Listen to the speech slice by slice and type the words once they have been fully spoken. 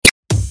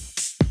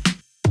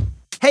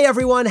Hey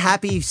everyone,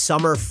 happy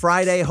Summer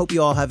Friday. Hope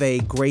you all have a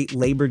great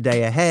Labor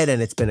Day ahead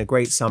and it's been a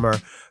great summer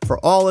for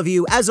all of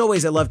you. As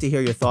always, I'd love to hear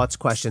your thoughts,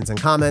 questions, and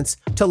comments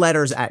to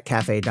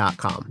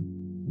letters@cafe.com.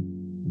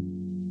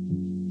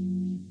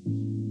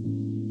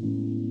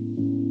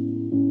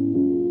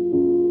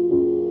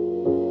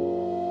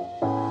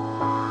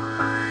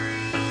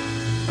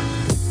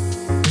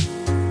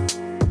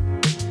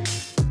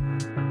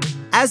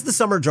 As the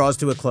summer draws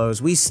to a close,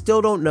 we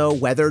still don't know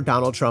whether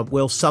Donald Trump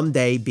will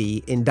someday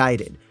be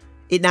indicted.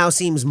 It now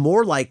seems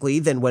more likely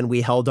than when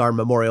we held our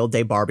Memorial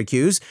Day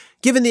barbecues,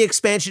 given the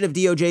expansion of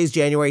DOJ's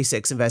January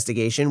 6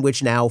 investigation,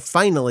 which now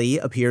finally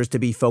appears to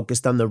be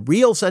focused on the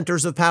real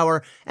centers of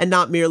power and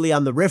not merely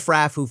on the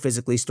riffraff who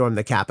physically stormed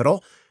the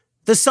Capitol.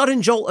 The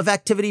sudden jolt of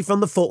activity from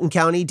the Fulton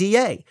County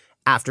DA,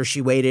 after she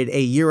waited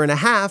a year and a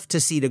half to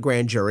seat a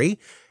grand jury,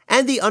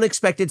 and the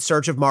unexpected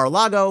search of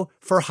Mar-a-Lago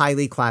for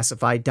highly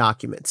classified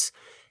documents.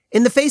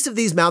 In the face of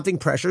these mounting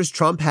pressures,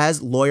 Trump has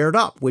lawyered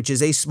up, which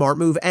is a smart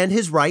move and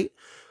his right.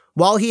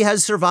 While he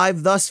has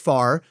survived thus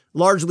far,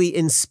 largely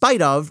in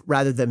spite of,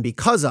 rather than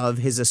because of,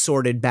 his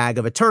assorted bag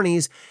of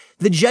attorneys,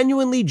 the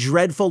genuinely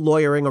dreadful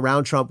lawyering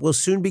around Trump will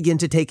soon begin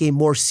to take a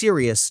more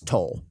serious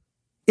toll.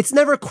 It's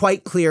never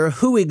quite clear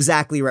who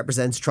exactly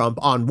represents Trump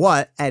on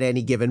what at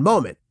any given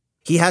moment.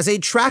 He has a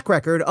track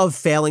record of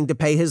failing to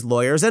pay his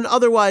lawyers and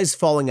otherwise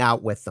falling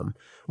out with them.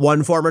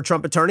 One former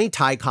Trump attorney,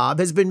 Ty Cobb,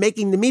 has been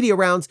making the media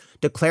rounds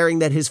declaring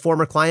that his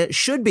former client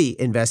should be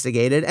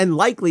investigated and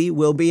likely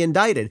will be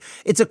indicted.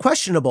 It's a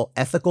questionable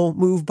ethical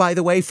move, by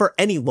the way, for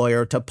any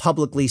lawyer to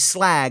publicly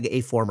slag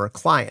a former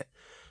client.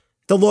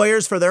 The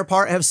lawyers, for their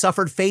part, have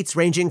suffered fates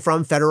ranging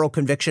from federal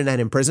conviction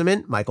and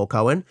imprisonment, Michael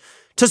Cohen,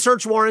 to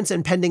search warrants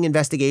and pending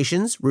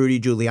investigations, Rudy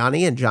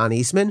Giuliani and John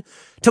Eastman,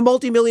 to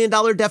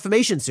multi-million-dollar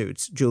defamation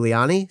suits,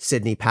 Giuliani,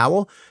 Sidney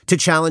Powell, to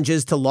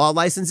challenges to law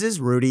licenses,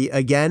 Rudy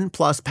again,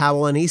 plus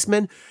Powell and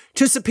Eastman,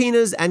 to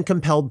subpoenas and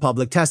compelled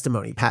public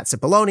testimony, Pat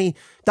Cipollone,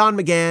 Don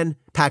McGahn,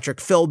 Patrick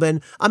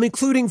Philbin. I'm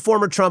including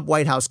former Trump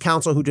White House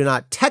counsel who do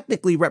not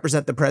technically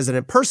represent the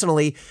president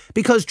personally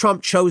because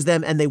Trump chose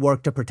them and they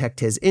work to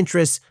protect his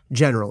interests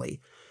generally.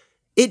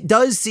 It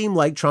does seem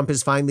like Trump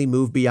has finally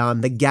moved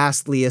beyond the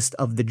ghastliest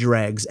of the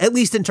dregs, at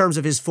least in terms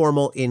of his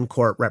formal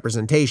in-court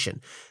representation.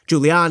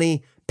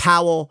 Giuliani,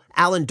 Powell,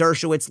 Alan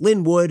Dershowitz,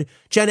 Lin Wood,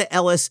 Jenna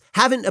Ellis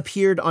haven't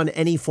appeared on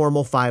any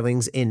formal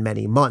filings in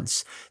many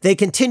months. They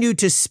continue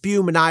to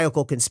spew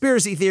maniacal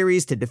conspiracy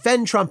theories to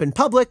defend Trump in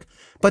public,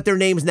 but their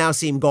names now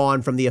seem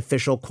gone from the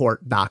official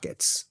court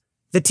dockets.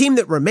 The team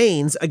that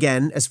remains,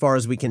 again, as far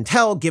as we can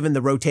tell, given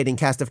the rotating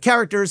cast of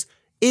characters,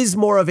 is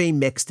more of a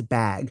mixed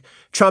bag.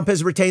 Trump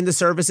has retained the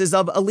services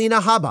of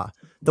Alina Habba.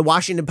 The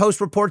Washington Post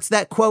reports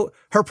that, quote,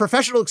 her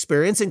professional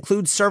experience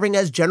includes serving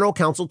as general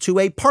counsel to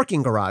a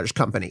parking garage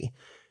company.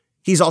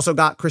 He's also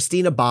got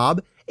Christina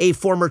Bobb, a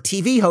former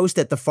TV host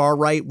at the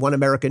far-right One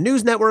America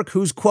News Network,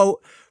 whose,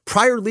 quote,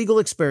 prior legal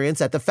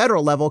experience at the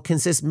federal level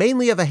consists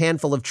mainly of a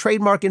handful of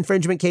trademark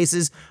infringement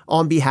cases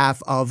on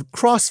behalf of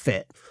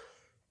CrossFit.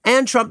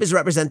 And Trump is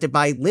represented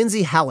by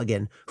Lindsay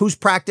Halligan, whose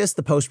practice,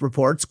 the Post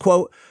reports,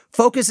 quote,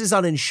 focuses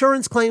on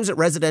insurance claims at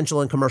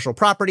residential and commercial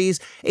properties.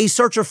 A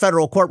search of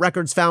federal court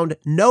records found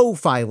no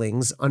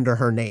filings under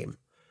her name.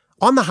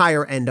 On the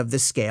higher end of the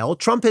scale,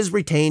 Trump has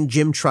retained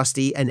Jim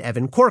Trusty and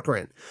Evan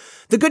Corcoran.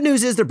 The good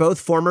news is they're both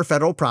former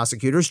federal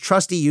prosecutors.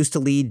 Trusty used to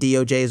lead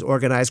DOJ's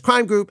organized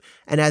crime group,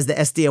 and as the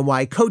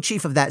SDNY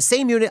co-chief of that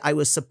same unit, I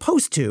was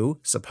supposed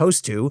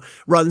to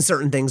run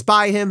certain things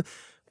by him,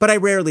 but I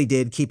rarely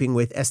did, keeping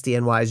with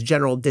SDNY's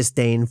general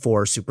disdain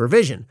for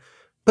supervision.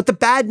 But the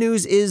bad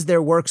news is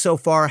their work so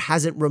far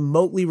hasn't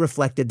remotely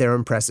reflected their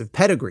impressive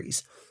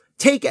pedigrees.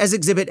 Take as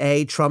Exhibit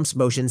A Trump's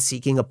motion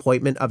seeking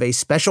appointment of a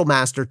special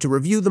master to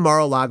review the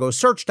Mar-a-Lago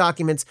search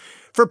documents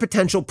for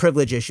potential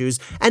privilege issues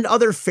and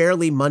other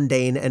fairly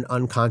mundane and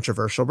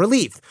uncontroversial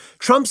relief.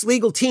 Trump's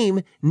legal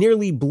team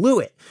nearly blew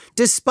it.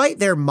 Despite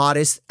their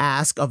modest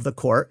ask of the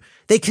court,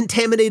 they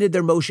contaminated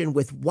their motion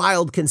with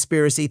wild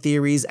conspiracy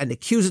theories and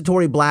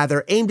accusatory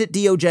blather aimed at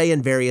DOJ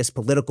and various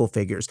political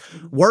figures.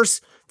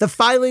 Worse, the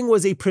filing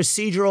was a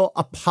procedural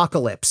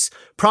apocalypse,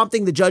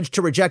 prompting the judge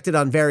to reject it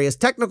on various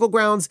technical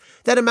grounds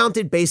that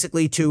amounted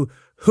basically to,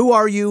 who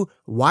are you?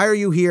 Why are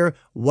you here?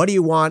 What do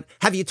you want?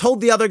 Have you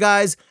told the other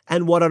guys?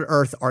 And what on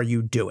earth are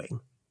you doing?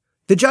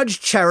 The judge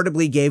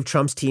charitably gave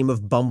Trump's team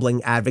of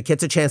bumbling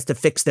advocates a chance to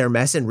fix their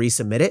mess and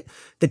resubmit it.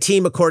 The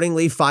team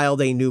accordingly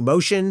filed a new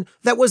motion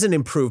that was an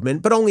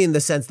improvement, but only in the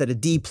sense that a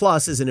D+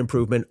 is an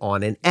improvement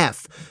on an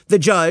F. The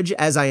judge,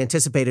 as I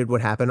anticipated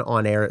would happen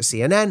on air at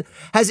CNN,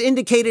 has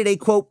indicated a,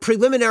 quote,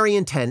 preliminary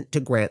intent to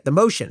grant the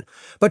motion.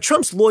 But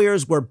Trump's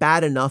lawyers were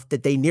bad enough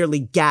that they nearly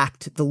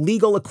gacked the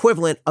legal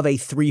equivalent of a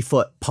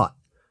 3-foot putt.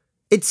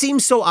 It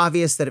seems so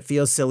obvious that it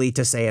feels silly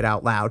to say it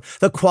out loud.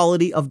 The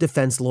quality of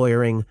defense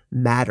lawyering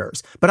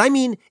matters. But I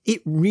mean,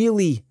 it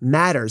really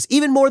matters,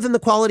 even more than the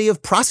quality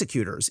of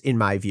prosecutors, in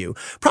my view.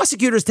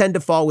 Prosecutors tend to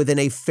fall within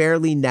a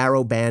fairly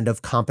narrow band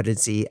of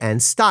competency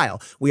and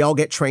style. We all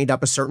get trained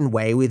up a certain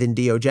way within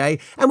DOJ,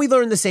 and we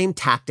learn the same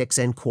tactics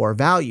and core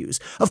values.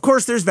 Of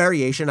course, there's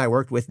variation. I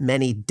worked with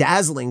many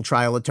dazzling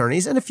trial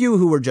attorneys and a few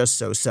who were just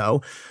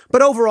so-so.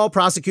 But overall,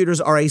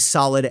 prosecutors are a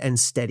solid and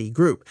steady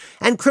group.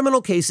 And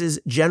criminal cases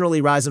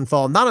generally rise and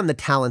fall not on the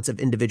talents of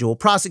individual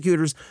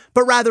prosecutors,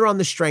 but rather on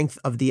the strength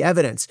of the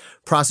evidence.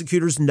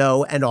 Prosecutors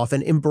know and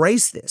often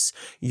embrace this.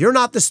 "You're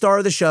not the star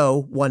of the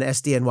show," one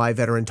SDNY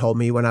veteran told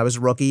me when I was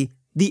a rookie.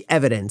 "The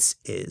evidence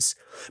is."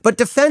 But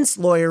defense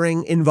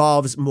lawyering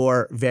involves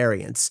more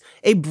variance.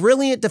 A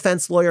brilliant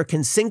defense lawyer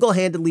can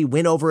single-handedly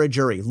win over a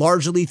jury,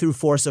 largely through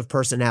force of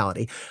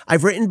personality.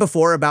 I've written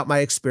before about my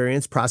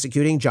experience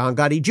prosecuting John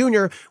Gotti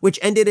Jr., which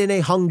ended in a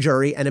hung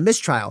jury and a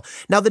mistrial.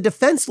 Now, the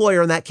defense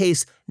lawyer in that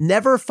case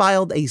never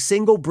filed a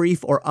single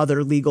brief or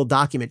other legal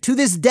document. To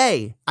this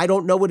day, I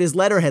don't know what his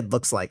letterhead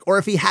looks like or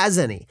if he has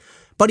any.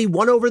 But he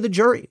won over the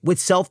jury with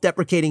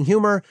self-deprecating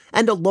humor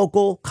and a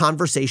local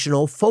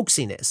conversational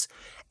folksiness.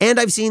 And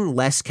I've seen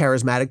less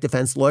charismatic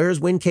defense lawyers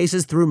win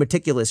cases through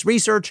meticulous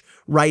research,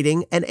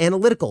 writing, and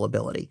analytical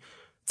ability.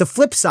 The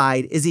flip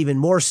side is even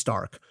more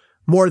stark.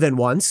 More than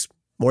once,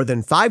 more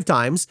than 5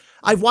 times,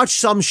 I've watched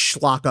some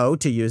schlocko,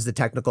 to use the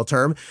technical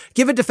term,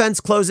 give a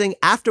defense closing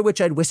after which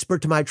I'd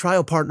whispered to my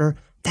trial partner,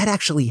 "That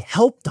actually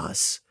helped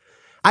us."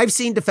 I've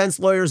seen defense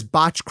lawyers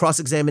botch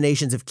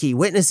cross-examinations of key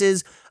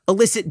witnesses,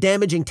 elicit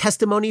damaging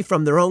testimony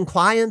from their own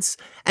clients,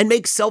 and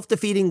make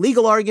self-defeating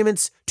legal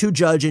arguments to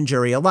judge and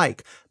jury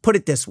alike. Put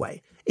it this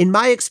way. In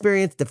my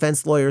experience,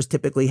 defense lawyers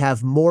typically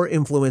have more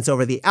influence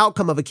over the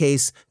outcome of a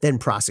case than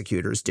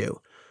prosecutors do.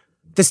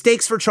 The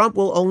stakes for Trump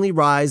will only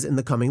rise in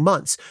the coming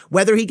months.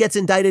 Whether he gets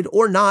indicted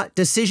or not,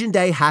 decision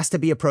day has to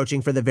be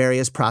approaching for the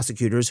various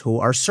prosecutors who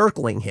are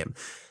circling him.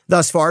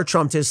 Thus far,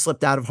 Trump has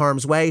slipped out of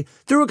harm's way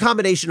through a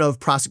combination of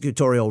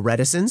prosecutorial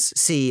reticence,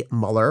 see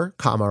Mueller,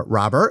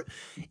 Robert,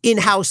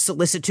 in-house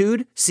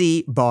solicitude,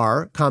 see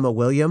Barr,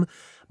 William,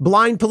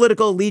 blind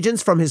political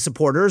allegiance from his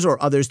supporters or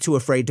others too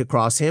afraid to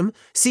cross him,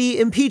 see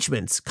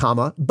impeachments,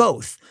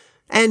 both,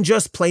 and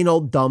just plain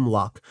old dumb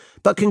luck.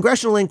 But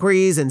congressional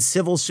inquiries and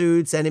civil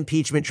suits and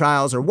impeachment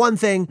trials are one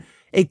thing,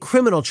 a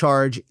criminal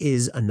charge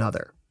is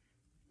another.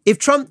 If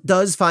Trump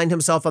does find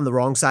himself on the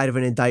wrong side of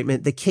an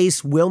indictment, the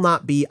case will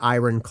not be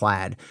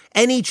ironclad.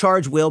 Any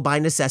charge will, by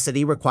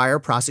necessity, require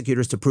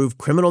prosecutors to prove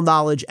criminal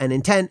knowledge and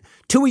intent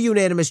to a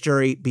unanimous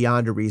jury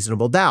beyond a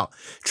reasonable doubt.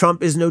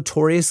 Trump is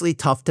notoriously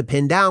tough to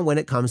pin down when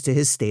it comes to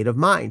his state of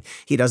mind.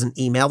 He doesn't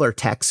email or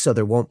text, so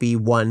there won't be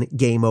one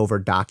game over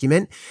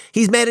document.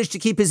 He's managed to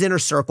keep his inner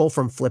circle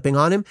from flipping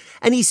on him,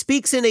 and he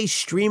speaks in a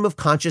stream of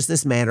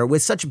consciousness manner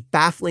with such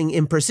baffling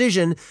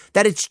imprecision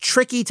that it's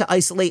tricky to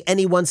isolate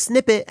any one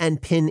snippet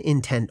and pin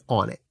intent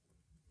on it.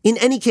 In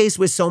any case,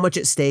 with so much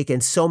at stake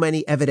and so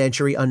many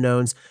evidentiary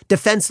unknowns,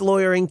 defense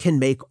lawyering can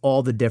make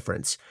all the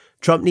difference.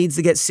 Trump needs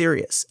to get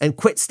serious and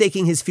quit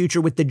staking his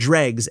future with the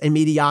dregs and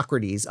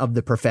mediocrities of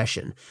the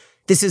profession.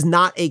 This is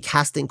not a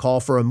casting call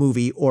for a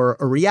movie or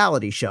a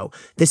reality show.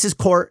 This is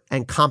court,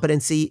 and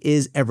competency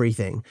is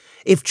everything.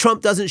 If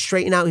Trump doesn't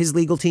straighten out his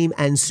legal team,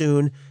 and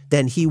soon,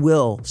 then he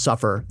will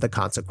suffer the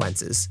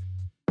consequences.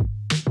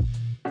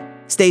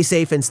 Stay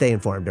safe and stay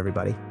informed,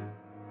 everybody.